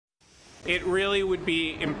It really would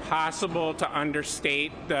be impossible to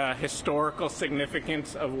understate the historical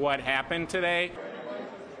significance of what happened today.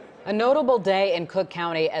 A notable day in Cook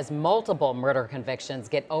County as multiple murder convictions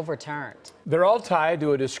get overturned. They're all tied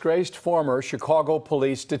to a disgraced former Chicago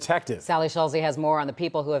police detective. Sally Schulze has more on the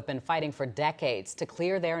people who have been fighting for decades to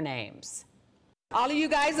clear their names. All of you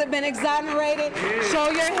guys have been exonerated.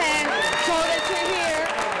 Show your hand. Show that you're here.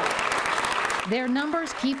 Their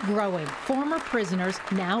numbers keep growing. Former prisoners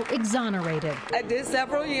now exonerated. I did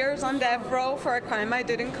several years on death row for a crime I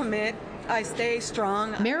didn't commit. I stay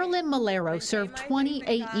strong. Marilyn Malero served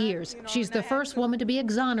 28 years. She's the first woman to be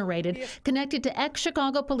exonerated, connected to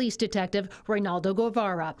ex-Chicago police detective Reynaldo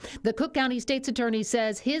Guevara. The Cook County State's attorney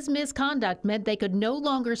says his misconduct meant they could no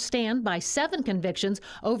longer stand by 7 convictions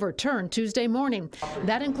overturned Tuesday morning.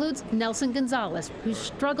 That includes Nelson Gonzalez, who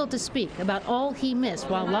struggled to speak about all he missed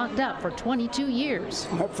while locked up for 22 years.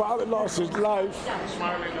 My father lost his life,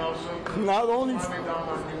 not only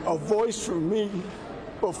a voice for me,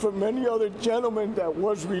 but for many other gentlemen that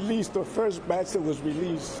was released, the first batch that was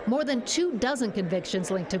released. More than 24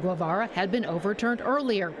 convictions linked to Guevara had been overturned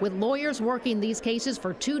earlier, with lawyers working these cases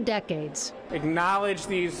for 2 decades. Acknowledge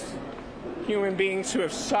these human beings who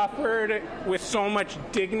have suffered with so much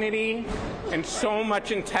dignity and so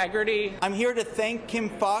much integrity. I'm here to thank Kim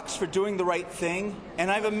Foxx for doing the right thing,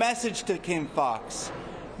 and I have a message to Kim Foxx.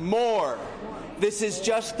 More. This is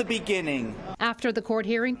just the beginning. After the court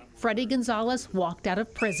hearing, Freddie Gonzalez walked out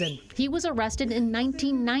of prison. He was arrested in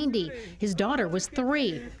 1990. His daughter was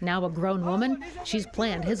 3. Now a grown woman, she's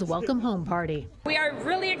planned his welcome home party. We are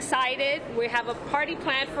really excited. We have a party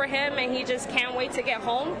planned for him, and he just can't wait to get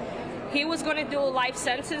home. He was going to do a life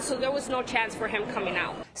sentence, so there was no chance for him coming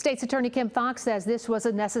out. State's Attorney Kim Foxx says this was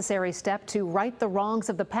a necessary step to right the wrongs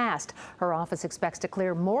of the past. Her office expects to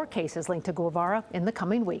clear more cases linked to Guevara in the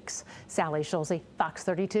coming weeks. Sally Schulze, Fox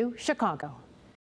 32, Chicago.